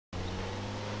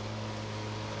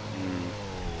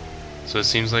So it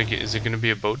seems like, is it gonna be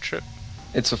a boat trip?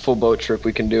 It's a full boat trip.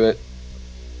 We can do it.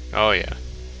 Oh yeah.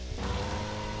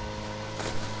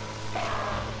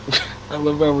 I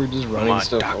love how we're just running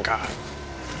stuff. I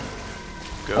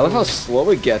love how slow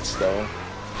it gets though.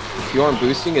 If you aren't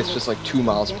boosting, it's just like 2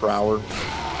 miles per hour.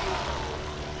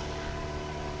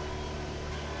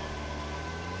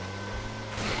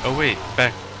 Oh wait,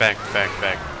 back. I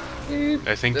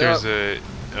think there's a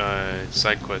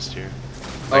side quest here.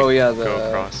 Like, oh yeah, go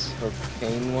across. the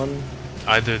cocaine one.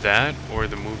 Either that or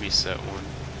the movie set one.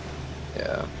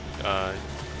 Yeah.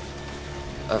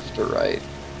 Left or right.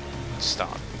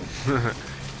 Stop.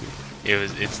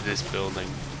 It's this building.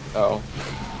 Oh.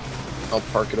 I'll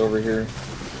park it over here.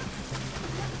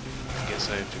 I guess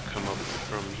I have to come up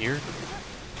from here.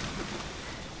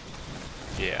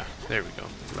 Yeah, there we go.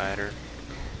 Ladder.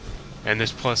 And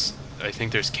there's plus, I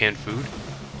think there's canned food.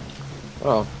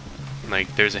 Oh.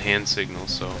 Like, there's a hand signal,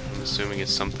 so I'm assuming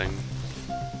it's something.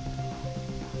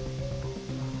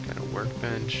 Got a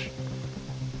workbench.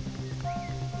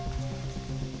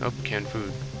 Oh, canned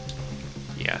food.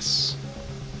 Yes.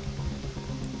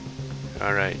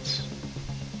 Alright.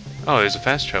 Oh, there's a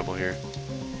fast travel here.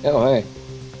 Oh, hey.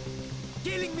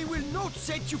 Killing me will not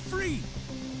set you free.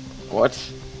 What?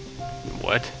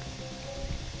 What?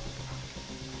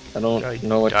 I don't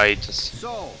know what I just...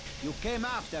 So, you came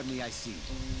after me, I see.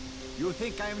 You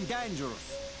think I am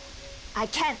dangerous. I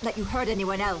can't let you hurt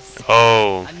anyone else.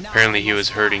 Oh, apparently he was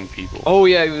hurting people. Oh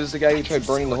yeah, he was the guy who tried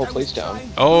burning the whole place down.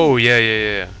 Oh,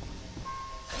 yeah.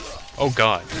 Oh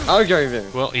god. Okay.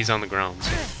 Well, he's on the ground.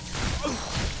 So.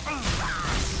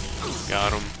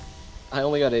 Got him. I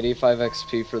only got 85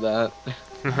 XP for that.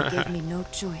 You gave me no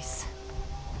choice.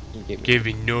 Gave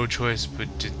me no choice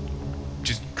but to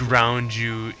just ground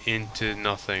you into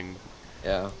nothing.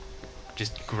 Yeah.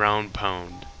 Just ground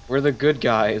pound. We're the good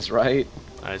guys, right?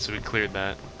 Alright, so we cleared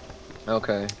that.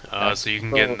 Okay. So you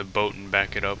can get in the boat and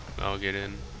back it up. I'll get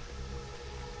in.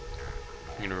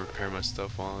 I'm gonna repair my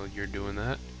stuff while you're doing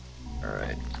that.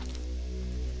 Alright.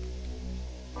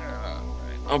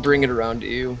 I'll bring it around to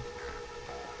you.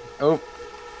 Oh.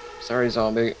 Sorry,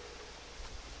 zombie.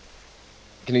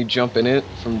 Can you jump in it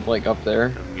from, like, up there?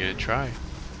 I'm gonna try.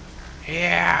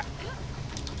 Yeah!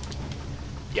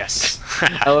 Yes!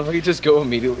 I love how you just go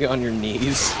immediately on your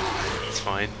knees. It's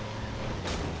fine.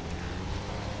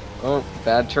 Oh,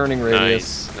 bad turning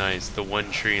radius. Nice. The one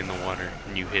tree in the water,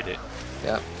 and you hit it.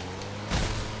 Yeah.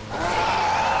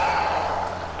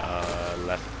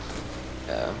 Left.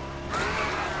 Yeah.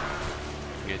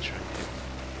 I'm gonna try and hit.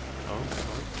 Oh.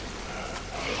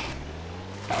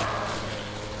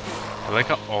 I like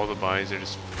how all the bodies are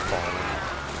just falling.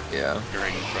 Yeah.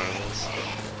 Right in front of us.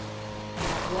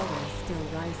 Water is still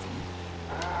rising.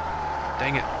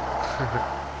 Dang it.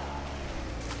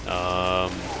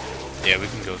 Yeah, we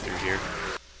can go through here.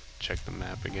 Check the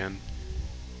map again.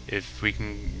 If we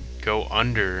can go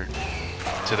under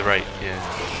to the right, yeah.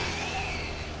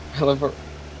 I love her.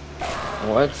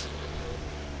 What?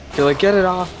 You're like, get it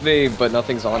off me, but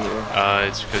nothing's on you.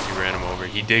 It's because you ran him over.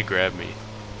 He did grab me.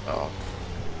 Oh.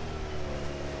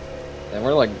 And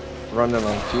we're like running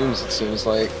on fumes, it seems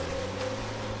like.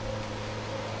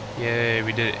 Yay,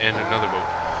 we did it. And another boat.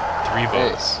 3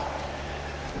 boats. Hey.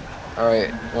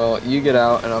 Alright, well, you get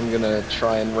out, and I'm gonna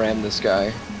try and ram this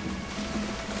guy.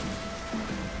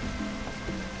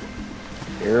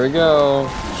 Here we go.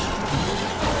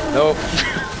 Nope.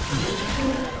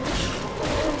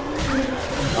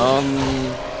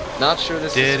 Not sure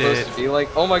this is supposed to be like.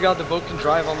 Oh my god, the boat can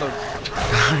drive on the...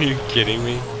 Are you kidding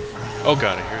me? Oh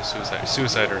god, I hear a suicide.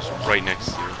 Suicider's right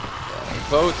next to you.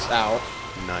 Boat's out.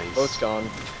 Nice. Boat's gone.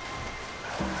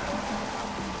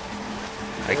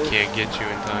 I can't get you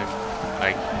in time.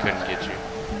 I couldn't get you.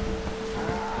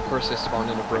 Of course they spawned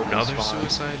in a broken Another spawn.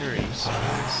 suicider? Are you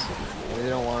serious? Maybe they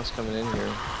don't want us coming in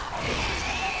here.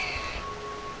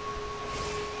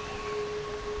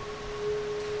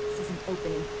 This isn't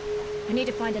opening. I need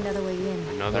to find another way in.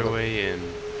 Another way in.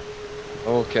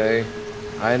 Okay.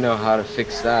 I know how to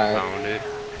fix that. Found it.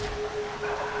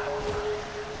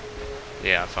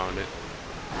 Yeah, I found it.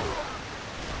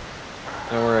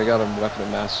 Don't worry, I got a weapon of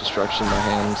mass destruction in my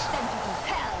hand.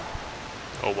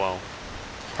 Oh wow.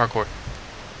 Parkour.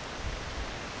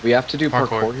 We have to do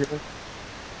parkour here?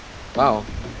 Wow.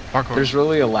 Parkour. There's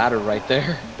really a ladder right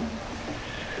there.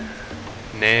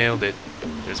 Nailed it.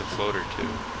 There's a floater too.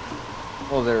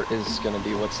 Well, there is gonna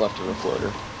be what's left of a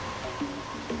floater.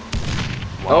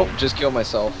 Wow. Oh, just killed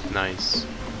myself. Nice.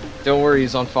 Don't worry,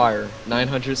 he's on fire.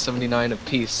 979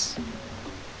 apiece.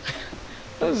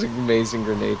 That was an amazing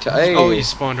grenade. Hey. Oh, you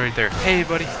spawned right there. Hey,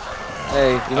 buddy.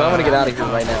 Hey, you know I'm gonna get out of here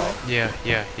right now. Yeah,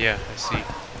 I see.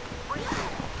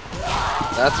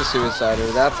 That's a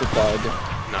suicider. That's a thug.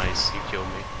 Nice, you killed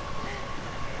me.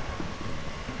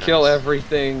 Kill Nice.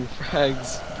 everything.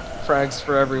 Frags. Frags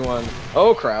for everyone.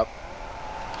 Oh, crap.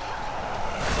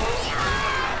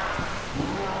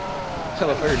 I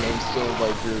love how your name's still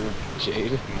like your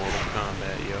Jade. Mortal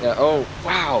Kombat, yo. Yeah, oh,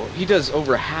 wow. He does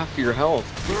over half your health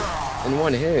in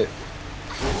one hit.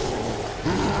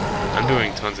 I'm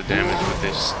doing tons of damage with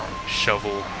this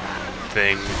shovel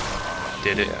thing.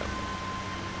 Did it. Yeah.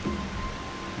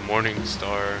 Morning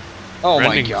Star. Oh my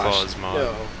Rending gosh. Claws mod.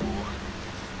 No.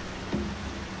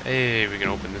 Hey, we can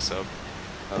open this up.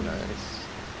 Oh, nice.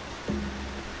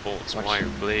 Bolts, Watch. wire,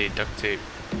 blade, duct tape,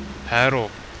 paddle.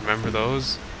 Remember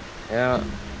those? Yeah.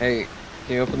 Hey,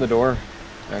 can you open the door?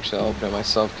 Actually, I'll open it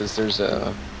myself because there's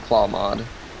a claw mod.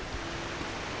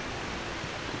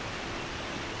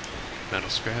 Metal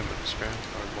scrap,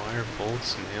 barbed wire,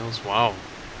 bolts, nails. Wow.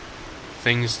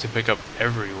 Things to pick up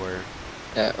everywhere.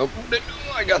 Yeah. Oh,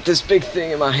 I got this big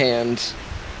thing in my hand.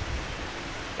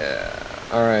 Yeah.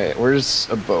 All right. Where's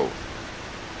a boat?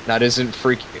 That isn't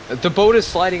freaking. The boat is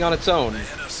sliding on its own.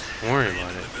 Don't worry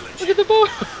about it. Look at the boat.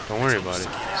 Don't worry about it.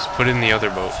 Just put it in the other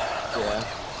boat. Yeah.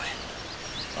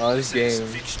 Oh, this game.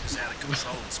 Fiction is out of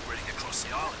control and spreading across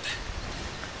the island.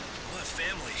 We'll have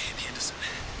family in Henderson,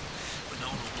 but no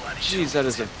one will bloody Jeez, tell that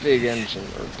us is a everything. big engine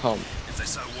or pump. If they're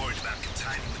so worried about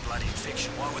containing the bloody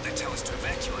infection, why would they tell us to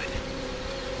evacuate?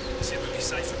 They said we'd be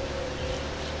safer.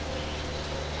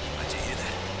 Did you hear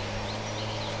that?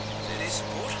 Is that air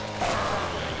support?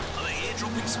 Are they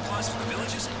airdropping supplies for the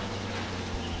villagers?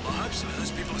 I hope so.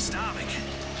 Those people are starving.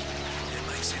 Yeah, it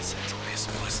makes sense. They drop air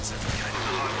supplies since they're located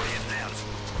the highway heading out.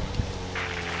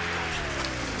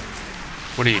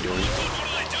 What are you doing? What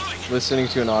are they doing? Listening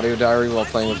to an audio diary while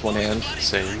playing with one hand.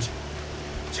 Same.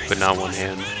 But not one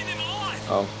hand.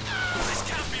 Oh. This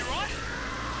can't be right.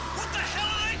 What the hell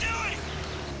are they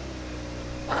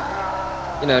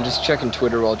doing? You know, just checking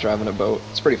Twitter while driving a boat.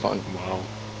 It's pretty fun. Wow.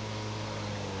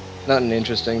 Nothing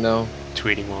interesting though.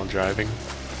 Tweeting while driving.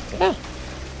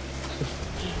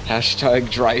 Hashtag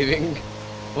driving.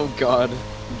 Oh god. You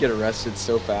get arrested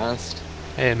so fast.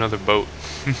 Hey, another boat.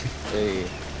 Hey.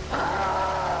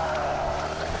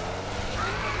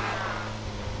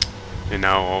 And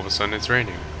now all of a sudden it's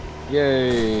raining.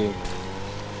 Yay.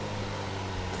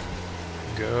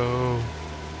 Go.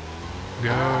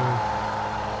 Go.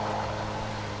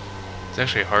 It's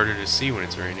actually harder to see when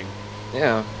it's raining.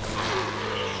 Yeah.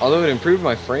 Although it improved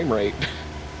my frame rate.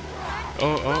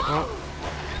 Oh.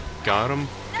 Got him.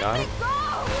 Got him.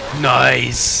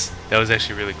 Nice! That was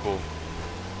actually really cool.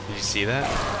 Did you see that?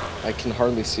 I can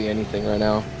hardly see anything right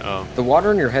now. Oh. The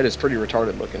water in your head is pretty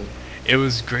retarded looking. It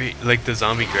was great. Like, the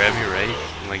zombie grabbed me, right?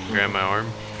 And, like, grabbed my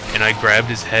arm. And I grabbed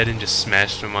his head and just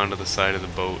smashed him onto the side of the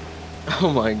boat.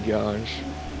 Oh my gosh.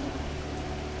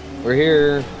 We're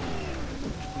here.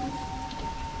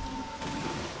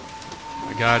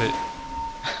 I got it.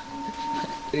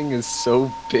 Thing is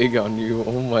so big on you.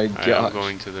 Oh my Alright, I'm gosh.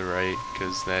 going to the right,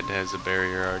 because that has a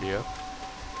barrier already up.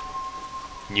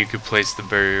 And you could place the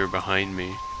barrier behind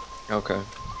me. Okay.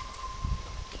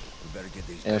 We better get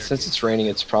these And since it's raining,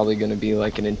 it's probably going to be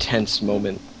like an intense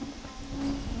moment.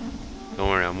 Don't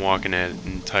worry, I'm walking at an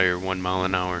entire 1 mile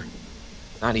an hour.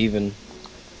 Not even.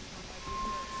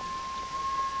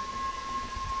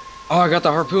 Oh, I got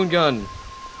the harpoon gun.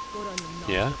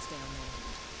 Yeah?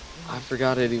 I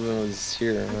forgot it even was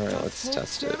here. Alright, let's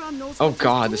test it. Oh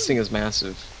god, this thing is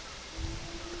massive.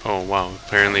 Oh, wow.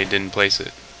 Apparently it didn't place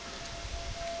it.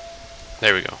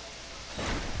 There we go.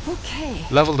 Okay.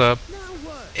 Leveled up.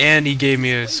 And he gave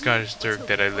me a Scottish Dirk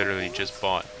that I literally just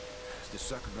bought. Is this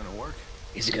sucker gonna work?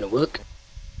 Is it gonna work?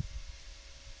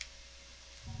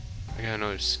 I got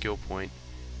another skill point.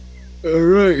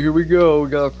 Alright, here we go. We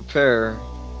gotta prepare.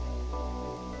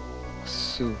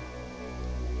 So,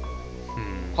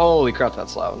 holy crap,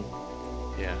 that's loud.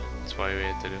 Yeah, that's why we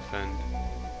had to defend.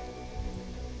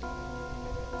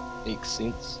 Makes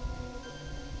sense.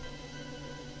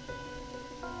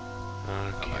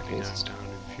 Okay, Okay, we this is- knocked down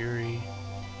in Fury.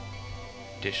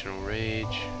 Additional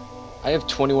Rage. I have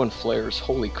 21 flares.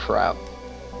 Holy crap.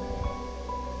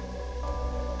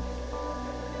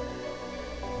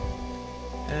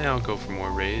 And I'll go for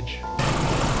more Rage.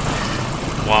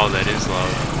 Wow, that is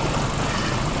loud.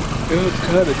 Yeah, it's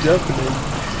kind of deafening.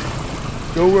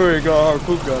 Don't worry, I got a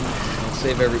harpoon gun. I'll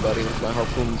save everybody with my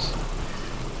harpoons.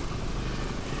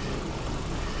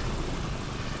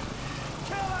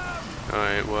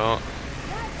 Alright, well.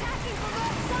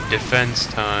 Defense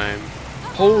time.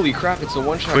 Holy crap, it's a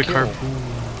one-shot Quick kill. harpoon.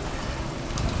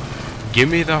 Give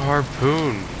me the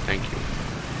harpoon. Thank you.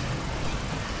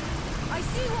 I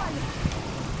see one.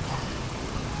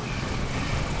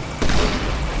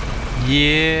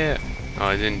 Yeah. Oh,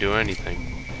 I didn't do anything.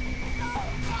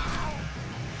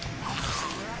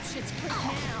 Shit's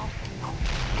quick now.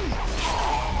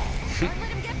 Don't let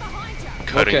him get behind you.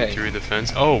 Cutting Okay. through the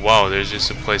fence. Oh wow, there's just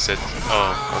a place that's.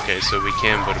 Oh, okay, so we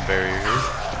can put a barrier here.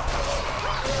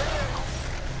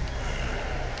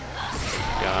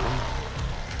 Got him.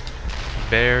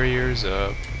 Barriers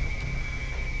up.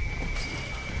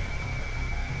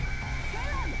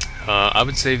 I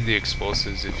would save the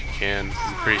explosives if you can.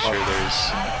 I'm pretty sure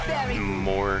there's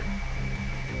more.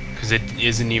 Because it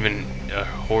isn't even a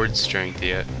horde strength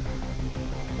yet.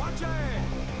 Watch out!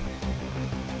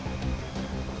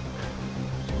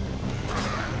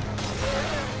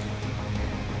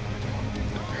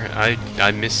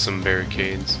 I missed some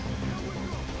barricades.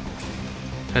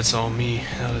 That's all me.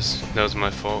 That was my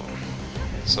fault.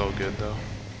 It's all good though.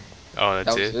 Oh,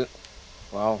 that's That was it.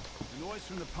 Wow. The noise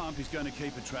from the pump is going to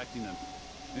keep attracting them.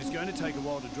 And it's going to take a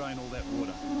while to drain all that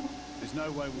water. There's no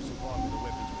way we'll survive with the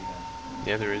weapons we have.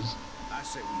 Yeah, there is. I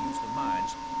say we use the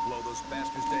mines, blow those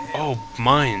bastards to hell. Oh,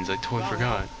 mines! I totally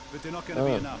forgot. But they're not going to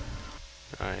be Oh. enough.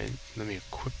 Alright, let me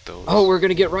equip those. Oh, we're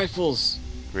gonna get rifles.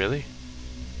 Really?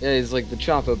 Yeah, it's like the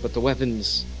chopper, but the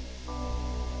weapons.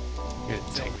 Good.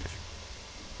 Take.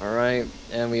 All right,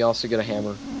 and we also get a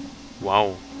hammer.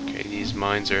 Wow. Okay, these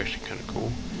mines are actually kind of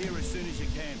cool. Here as soon as you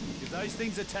can. If those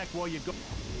things attack while you're gone...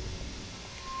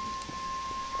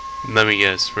 Let me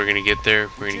guess. We're gonna get there.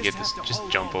 We're gonna get this. Just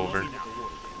jump over.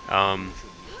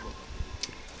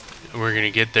 We're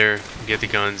gonna get there, get the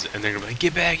guns, and they're gonna be like,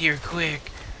 "Get back here, quick!"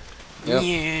 Yep.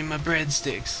 Yeah, my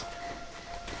breadsticks.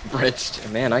 Breadsticks.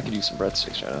 Man, I could use some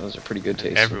breadsticks right now. Those are pretty good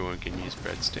tasting. Everyone can use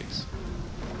breadsticks.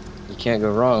 You can't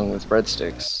go wrong with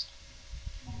breadsticks.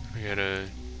 I gotta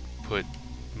put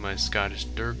my Scottish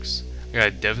Dirks. I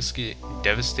got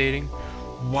devastating.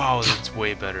 Wow, that's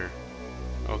way better.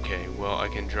 Okay, well I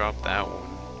can drop that one.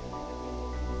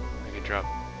 I can drop.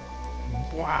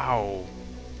 Wow.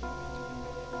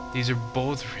 These are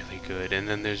both really good, and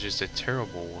then there's just a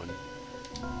terrible one.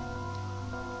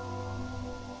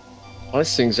 Well,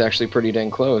 this thing's actually pretty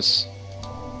dang close.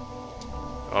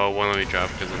 Oh, one let me drop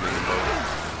because I'm in the boat.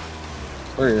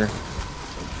 Where?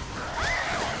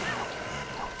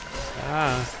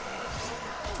 Ah.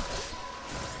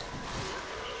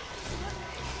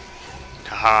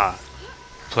 Haha.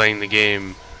 Playing the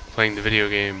game, playing the video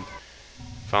game.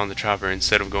 Found the chopper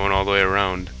instead of going all the way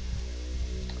around.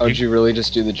 Oh, did you really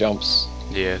just do the jumps?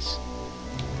 Yes.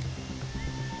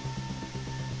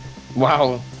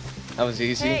 Wow, that was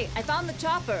easy. Hey, I found the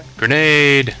chopper.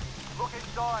 Grenade!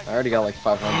 I already got like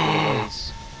 500 of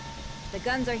those. The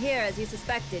guns are here, as you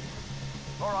suspected.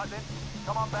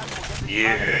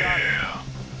 Yeah.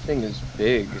 This thing is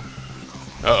big.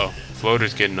 Uh oh,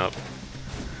 floater's getting up.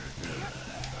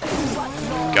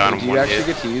 Got him Do you one actually hit.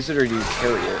 get to use it, or do you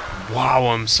carry it? Wow,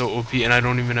 I'm so OP, and I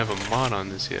don't even have a mod on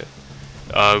this yet.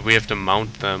 We have to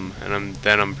mount them, and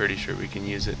then I'm pretty sure we can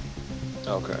use it.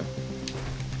 Okay.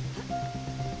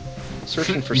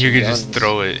 Searching for some You could guns. just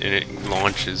throw it, and it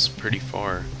launches pretty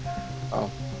far. Oh.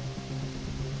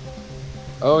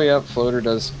 Oh, yeah, floater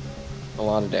does a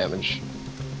lot of damage.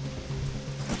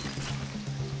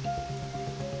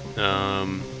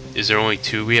 Is there only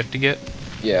 2 we have to get?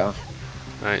 Yeah.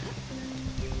 Alright.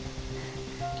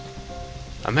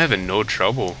 I'm having no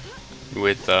trouble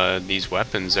with these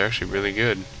weapons. They're actually really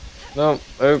good. No,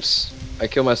 oops. I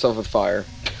killed myself with fire.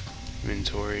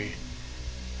 Inventory.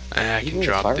 I Even can with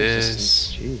drop fire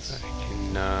this. resistance, jeez. I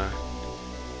can,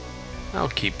 I'll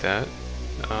keep that.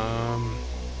 That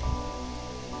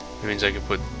means I can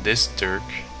put this Dirk,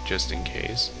 just in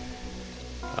case.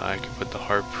 I can put the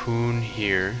harpoon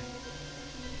here.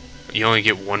 You only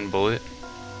get 1 bullet.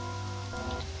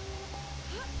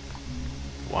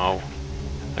 Wow.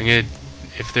 I'm gonna...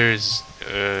 If there's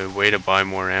a way to buy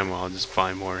more ammo, I'll just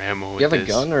buy more ammo with You have a this.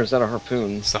 gun, or is that a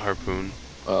harpoon? It's the harpoon.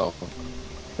 Oh.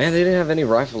 Man, they didn't have any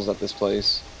rifles at this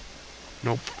place.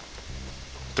 Nope.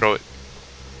 Throw it.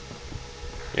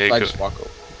 Yeah, I go- just walk over.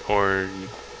 or you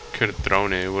could have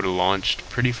thrown it. It would have launched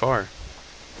pretty far.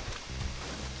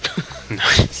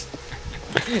 Nice.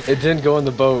 It didn't go in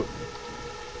the boat.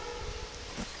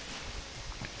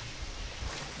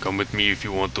 Come with me if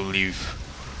you want to leave.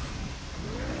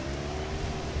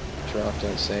 Turok,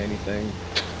 don't say anything.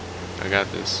 I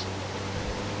got this.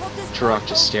 Hold this Turok, boat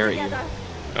just stare at you. together.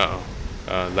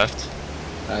 Uh-oh. Left?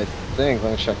 I think.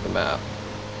 Let me check the map.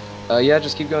 Yeah,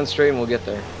 just keep going straight and we'll get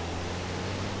there.